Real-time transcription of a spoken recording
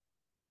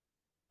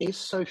Is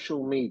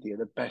social media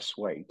the best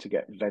way to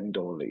get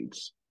vendor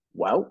leads?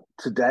 Well,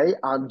 today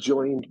I'm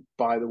joined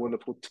by the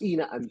wonderful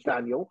Tina and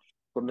Daniel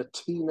from the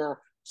Tina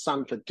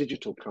Sanford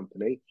Digital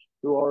Company,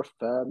 who are a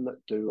firm that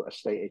do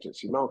estate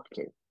agency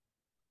marketing.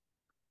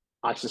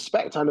 I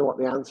suspect I know what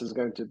the answers are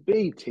going to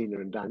be, Tina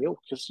and Daniel,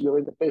 because you're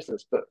in the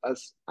business. But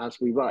as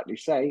we rightly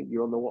say,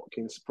 you're on the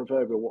Watkins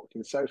proverbial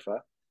Watkins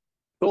sofa.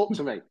 Talk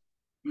to me.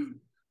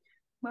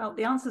 Well,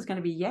 the answer is going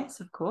to be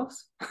yes, of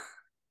course.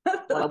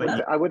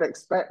 Well, I would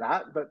expect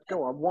that, but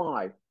go on,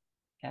 why?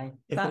 Okay.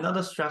 If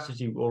another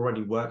strategy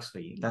already works for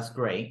you, that's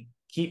great.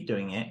 Keep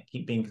doing it.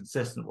 Keep being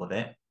consistent with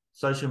it.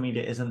 Social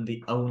media isn't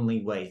the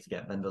only way to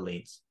get vendor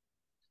leads,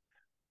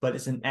 but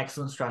it's an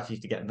excellent strategy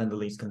to get vendor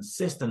leads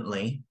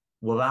consistently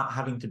without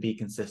having to be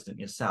consistent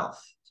yourself.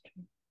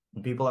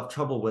 When people have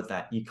trouble with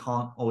that, you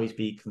can't always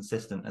be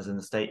consistent as an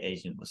estate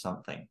agent with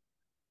something.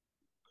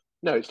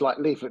 No, it's like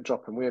leaflet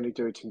dropping. We only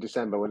do it in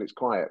December when it's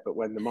quiet, but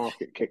when the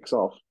market kicks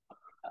off.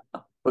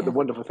 But the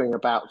wonderful thing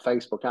about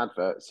Facebook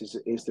adverts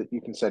is that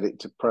you can set it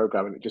to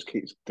program and it just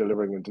keeps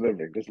delivering and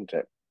delivering, doesn't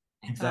it?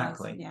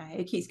 Exactly. Yeah,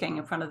 it keeps getting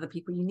in front of the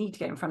people you need to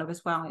get in front of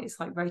as well. It's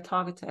like very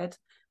targeted,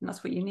 and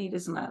that's what you need,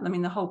 isn't it? I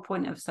mean, the whole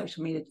point of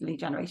social media lead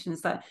generation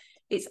is that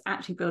it's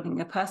actually building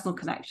a personal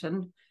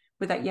connection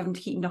without you having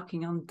to keep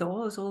knocking on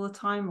doors all the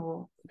time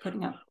or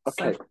putting up.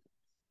 Okay.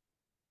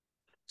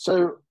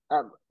 So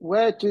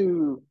where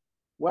do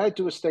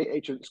estate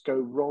agents go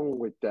wrong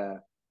with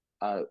their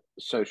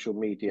social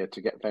media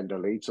to get vendor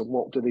leads, and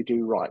what do they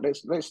do right?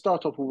 Let's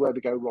start off with where they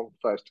go wrong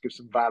first to give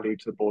some value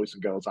to the boys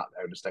and girls out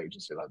there in estate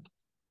agency land.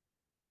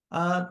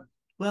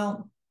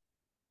 Well,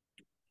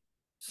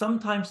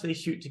 sometimes they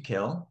shoot to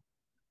kill,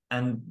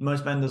 and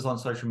most vendors on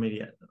social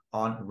media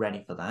aren't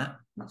ready for that.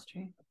 That's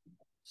true.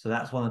 So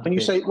that's one of the. When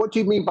you say, what do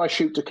you mean by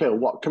shoot to kill?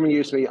 What, come and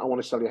use me? I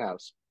want to sell your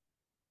house.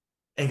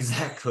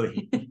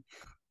 Exactly.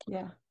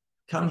 Yeah.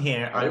 Come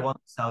here. I want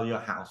to sell your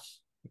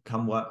house.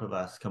 Come work with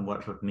us. Come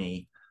work with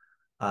me.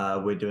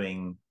 We're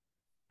doing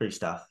free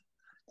stuff.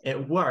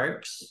 It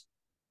works,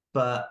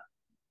 but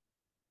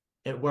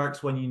it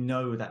works when you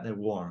know that they're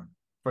warm.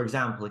 For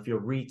example, if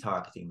you're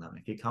retargeting them,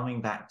 if you're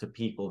coming back to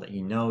people that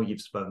you know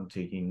you've spoken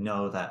to, you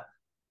know that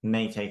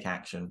may take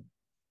action,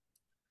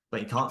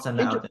 but you can't send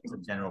that out to the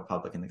general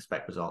public and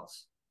expect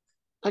results.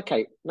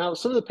 Okay, now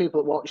some of the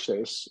people that watch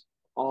this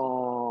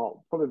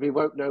probably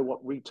won't know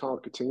what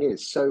retargeting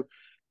is. So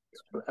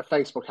a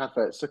Facebook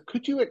advert. So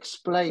could you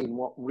explain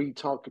what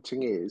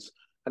retargeting is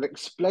and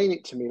explain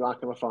it to me like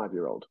I'm a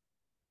 5-year-old?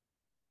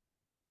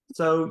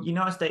 So,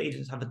 estate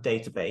agents have a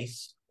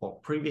database, or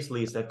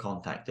previously as they're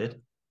contacted.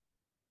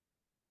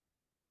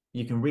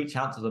 You can reach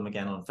out to them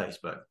again on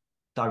Facebook,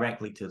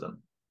 directly to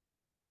them.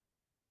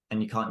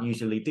 And you can't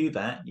usually do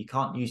that. You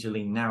can't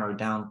usually narrow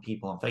down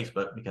people on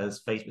Facebook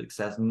because Facebook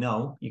says,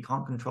 no, you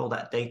can't control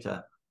that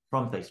data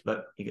from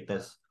Facebook.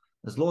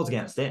 There's laws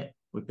against it.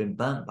 We've been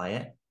burnt by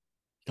it.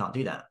 You can't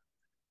do that,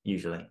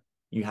 usually.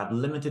 You have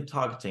limited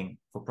targeting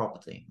for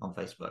property on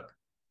Facebook.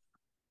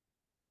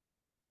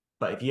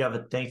 But if you have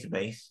a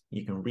database,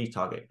 you can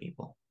retarget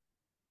people.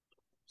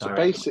 So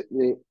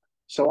basically,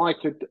 I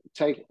could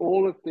take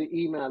all of the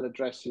email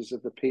addresses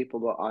of the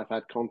people that I've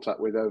had contact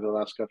with over the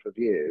last couple of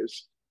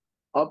years,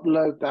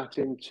 upload that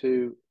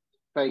into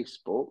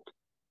Facebook,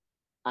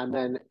 and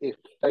then if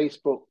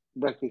Facebook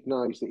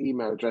recognize the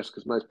email address,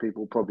 because most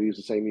people probably use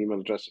the same email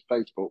address as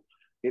Facebook,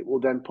 it will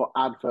then put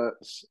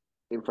adverts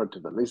in front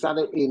of them. Is that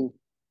it in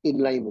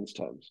layman's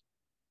terms?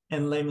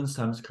 In layman's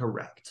terms,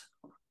 correct.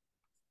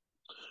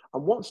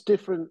 And what's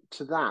different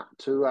to that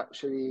to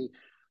actually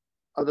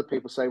other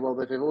people say, well,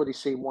 if they've already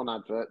seen one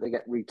advert, they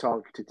get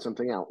retargeted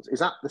something else? Is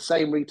that the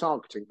same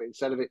retargeting, but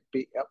instead of it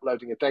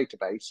uploading a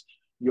database,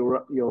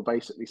 you're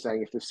basically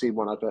saying if they've seen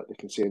one advert, they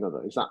can see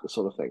another? Is that the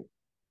sort of thing?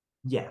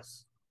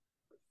 Yes.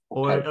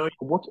 Okay.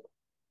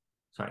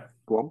 Sorry.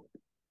 Go on.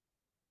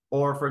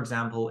 Or, for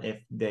example,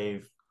 if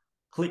they've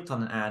clicked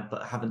on an ad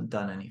but haven't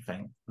done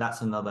anything,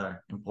 that's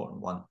another important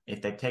one.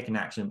 If they've taken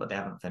action but they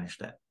haven't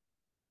finished it.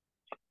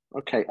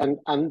 Okay,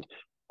 and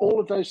all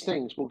of those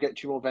things will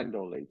get you more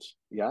vendor leads,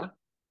 yeah?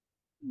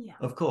 Yeah.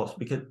 Of course,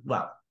 because,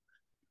 well,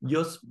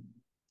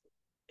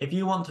 if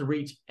you want to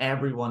reach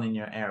everyone in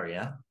your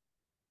area,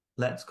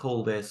 let's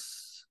call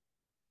this.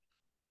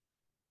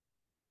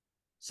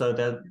 So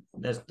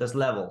there's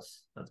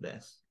levels of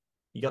this.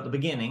 You got the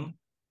beginning,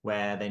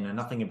 where they know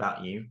nothing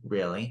about you,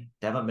 really.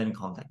 They haven't been in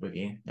contact with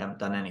you. They haven't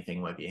done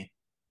anything with you.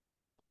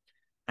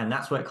 And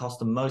that's where it costs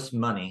the most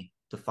money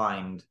to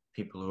find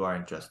people who are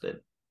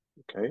interested.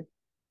 Okay.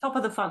 Top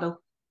of the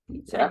funnel.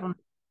 So everyone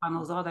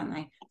funnels are, don't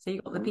they? So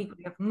you've got the people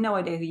who have no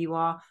idea who you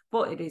are,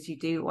 what it is you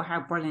do, or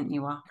how brilliant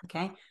you are.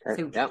 Okay.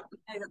 So we know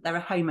that there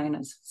are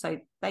homeowners. So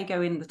they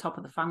go in the top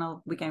of the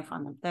funnel, we go and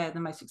find them. They're the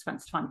most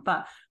expensive to find.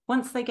 But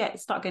once they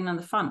start going down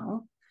the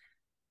funnel,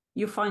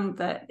 you'll find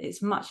that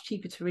it's much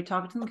cheaper to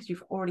retarget them because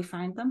you've already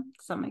found them.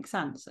 Does that make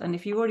sense? And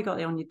if you've already got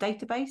it on your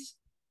database,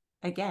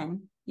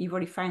 again, you've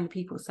already found the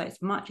people. So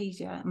it's much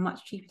easier and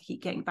much cheaper to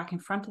keep getting back in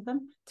front of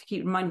them, to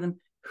keep reminding them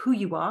who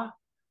you are,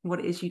 what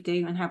it is you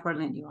do, and how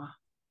brilliant you are.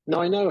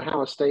 Now, I know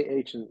how estate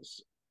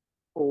agents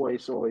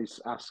always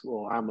ask,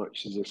 well, how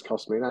much does this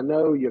cost me? And I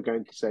know you're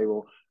going to say,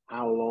 well,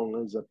 how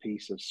long is a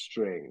piece of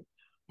string?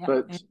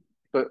 Yeah.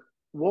 But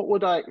what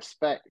would I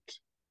expect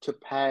to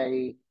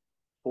pay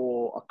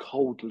for a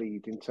cold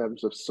lead in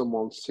terms of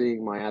someone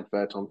seeing my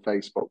advert on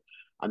Facebook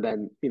and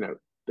then,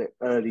 the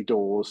early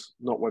doors,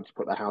 not wanting to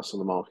put their house on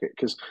the market?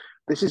 Because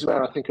this is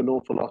where I think an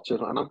awful lot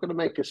of, and I'm going to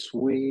make a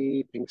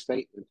sweeping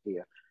statement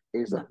here,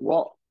 is that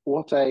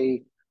what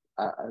a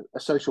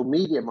social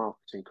media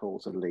marketing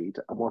calls a lead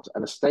and what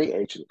an estate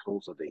agent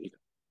calls a lead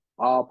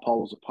are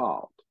poles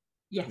apart.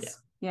 Yes.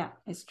 Yeah,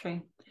 it's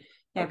true.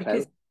 Yeah, Okay.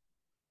 because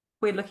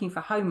we're looking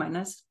for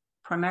homeowners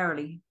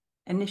primarily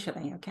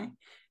initially, okay?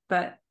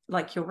 But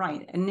like you're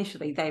right,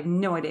 initially they have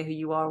no idea who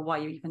you are or why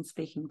you're even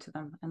speaking to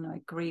them. And I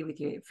agree with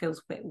you, it feels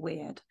a bit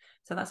weird.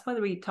 So that's why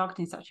the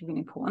retargeting is actually really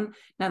important.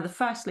 Now, the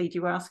first lead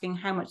you were asking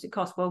how much it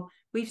costs. Well,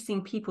 we've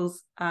seen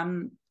people's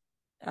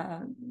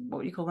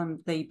what do you call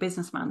them, the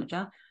business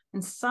manager,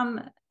 and some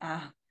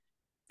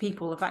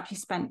people have actually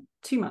spent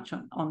too much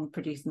on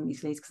producing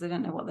these leads because they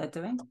don't know what they're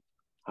doing.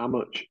 How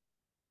much?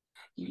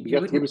 You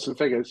have to give me some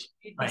figures.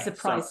 You'd be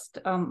surprised.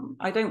 So,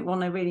 I don't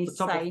want to really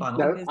say.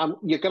 No,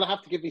 you're going to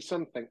have to give me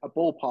something, a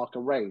ballpark, a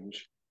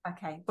range.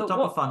 Okay. But top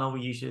of funnel,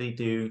 we usually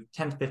do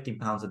 £10 to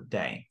 £15 a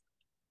day.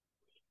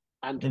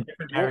 And in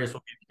different areas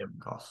will give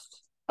different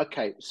costs.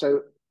 Okay,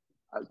 so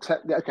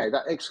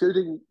that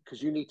excluding,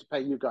 because you need to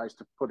pay you guys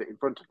to put it in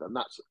front of them.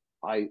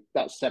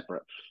 That's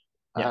separate.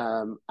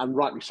 Yeah. And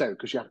rightly so,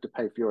 because you have to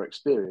pay for your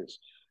experience.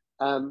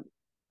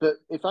 But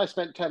if I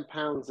spent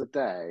 £10 a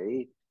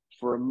day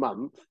for a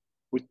month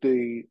with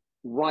the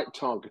right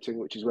targeting,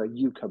 which is where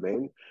you come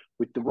in,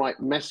 with the right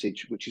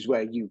message, which is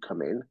where you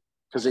come in,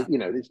 because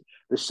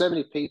there's so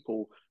many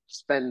people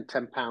spend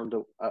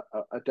 £10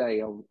 a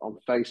day on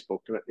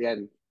Facebook, and at the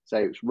end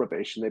say it's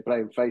rubbish, and they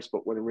blame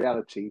Facebook, when in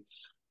reality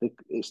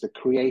it's the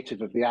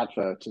creative of the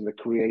advert and the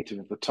creative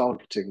of the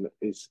targeting that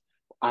is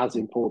as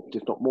important,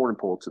 if not more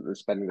important, than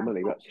spending the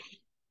money.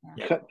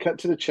 But cut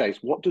to the chase.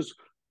 What does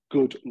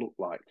good look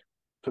like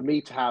for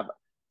me to have?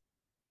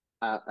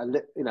 At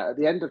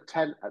the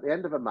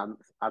end of a month,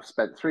 I've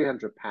spent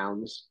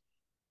 £300.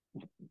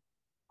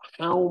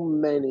 How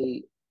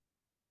many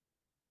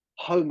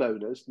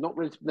homeowners, not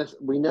really,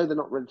 we know they're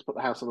not ready to put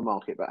the house on the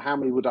market, but how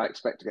many would I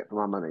expect to get for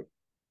my money?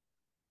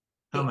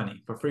 How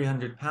many? For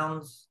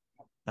 £300,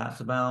 that's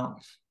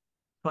about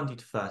 20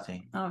 to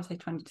 30. I would say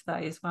 20 to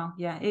 30 as well.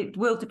 Yeah, it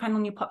will depend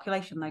on your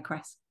population though,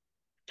 Chris.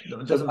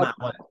 It doesn't matter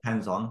what it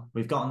depends on.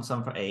 We've gotten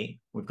some for 8,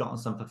 we've gotten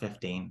some for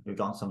 15, we've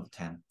gotten some for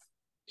 10.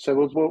 So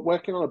we're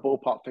working on a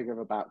ballpark figure of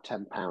about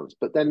 £10.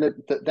 But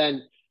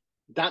then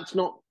that's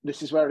not,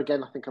 this is where,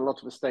 again, I think a lot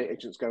of estate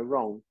agents go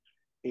wrong,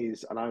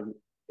 is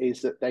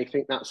that they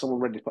think that's someone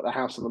ready to put their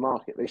house on the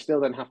market. They still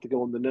then have to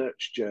go on the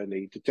nurture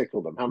journey to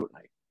tickle them, haven't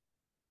they?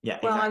 Yeah,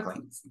 exactly.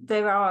 Well,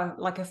 there are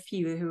like a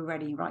few who are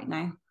ready right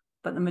now,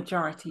 but the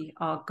majority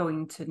are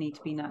going to need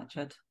to be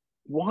nurtured.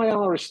 Why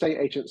are estate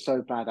agents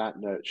so bad at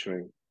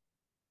nurturing?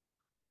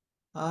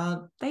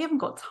 They haven't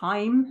got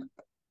time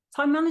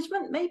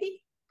management,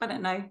 maybe. I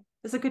don't know.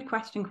 It's a good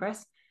question, Chris.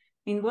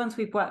 I mean, ones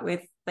we've worked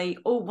with, they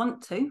all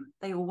want to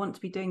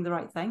be doing the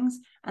right things,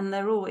 and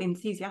they're all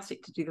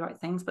enthusiastic to do the right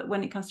things. But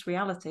when it comes to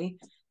reality,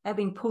 they're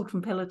being pulled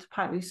from pillar to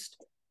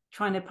post,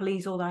 trying to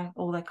please all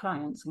their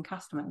clients and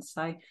customers.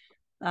 So,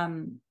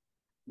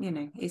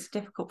 it's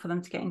difficult for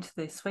them to get into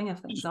the swing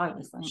of things, I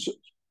would think.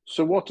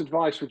 So what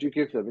advice would you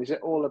give them? Is it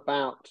all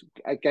about,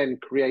 again,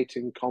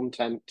 creating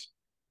content?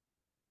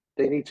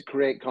 They need to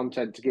create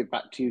content to give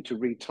back to you to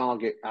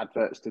retarget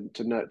adverts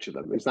to nurture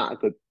them. Is that a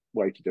good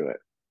way to do it?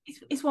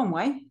 It's one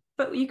way,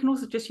 but you can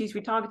also just use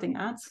retargeting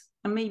ads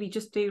and maybe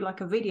just do like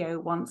a video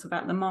once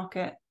about the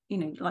market,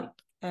 like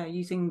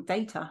using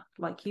data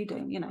like you do, I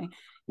mean,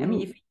 if you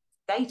use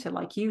data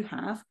like you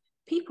have,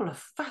 people are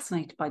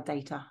fascinated by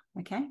data,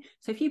 okay?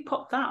 So if you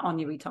pop that on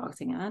your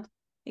retargeting ad,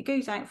 it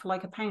goes out for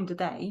like £1 a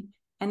day,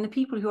 and the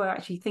people who are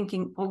actually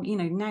thinking, well,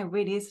 now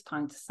really is the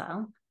time to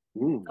sell,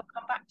 they'll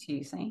come back to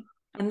you, see?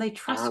 And they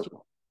trust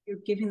you. You're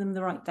giving them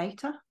the right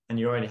data. And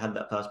you already had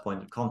that first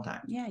point of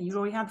contact. Yeah, you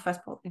already had the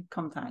first point of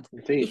contact.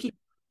 Indeed.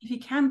 If you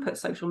can put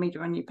social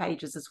media on your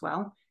pages as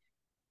well,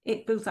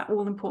 it builds that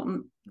all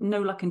important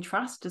know, like, and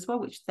trust as well,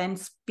 which then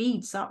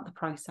speeds up the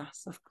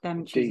process of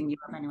them choosing you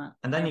anyway.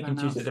 And then you can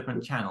choose the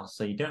different channels.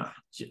 So you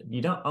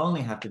don't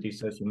only have to do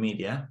social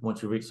media.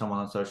 Once you reach someone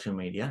on social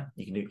media,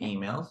 you can do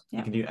emails,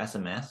 you can do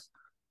SMS,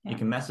 you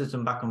can message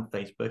them back on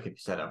Facebook if you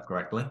set it up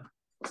correctly.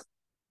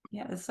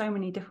 Yeah, there's so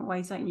many different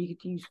ways that you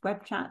could use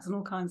web chats and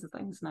all kinds of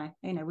things now.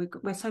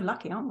 We're so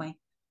lucky, aren't we?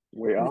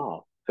 We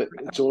are.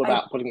 It's all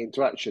about putting it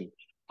into action.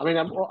 I mean,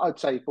 what I'd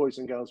say, boys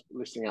and girls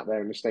listening out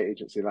there in estate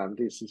agency land,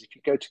 is if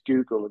you go to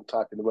Google and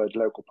type in the word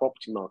local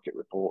property market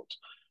report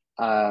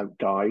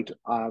guide,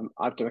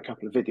 I've done a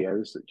couple of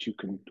videos that you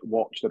can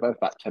watch. They're both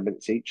about 10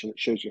 minutes each, and it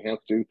shows you how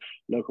to do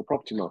local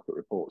property market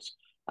reports.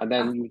 And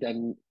then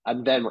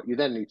what you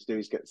then need to do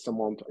is get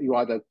someone you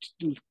either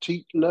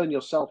learn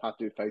yourself how to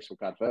do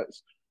Facebook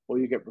adverts, or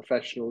you get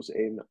professionals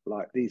in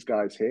like these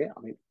guys here.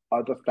 I mean,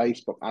 other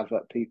Facebook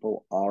advert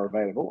people are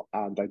available,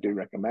 and I do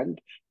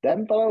recommend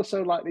them, but I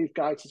also like these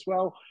guys as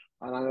well.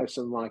 And I know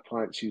some of my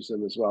clients use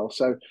them as well.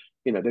 So,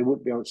 you know, they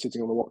wouldn't be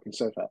sitting on the Watkins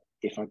sofa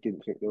if I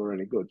didn't think they were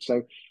any good.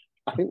 So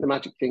I think the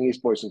magic thing is,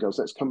 boys and girls,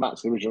 let's come back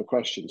to the original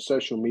question.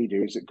 Social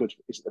media, is it good?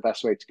 Is it the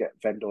best way to get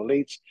vendor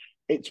leads?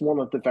 It's one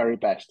of the very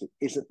best. It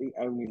isn't the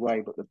only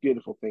way, but the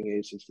beautiful thing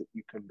is that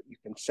you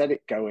can set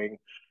it going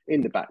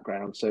in the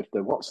background. So if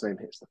the what's name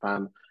hits the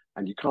fan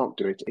and you can't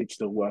do it, it's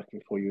still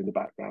working for you in the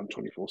background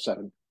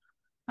 24/7.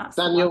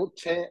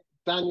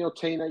 Daniel,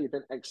 Tina, you've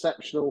been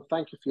exceptional.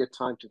 Thank you for your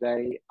time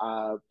today.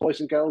 Boys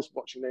and girls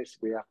watching this,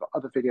 we have got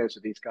other videos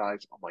of these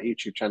guys on my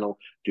YouTube channel.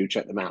 Do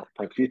check them out.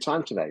 Thank you for your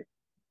time today.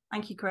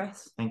 Thank you,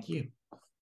 Chris. Thank you.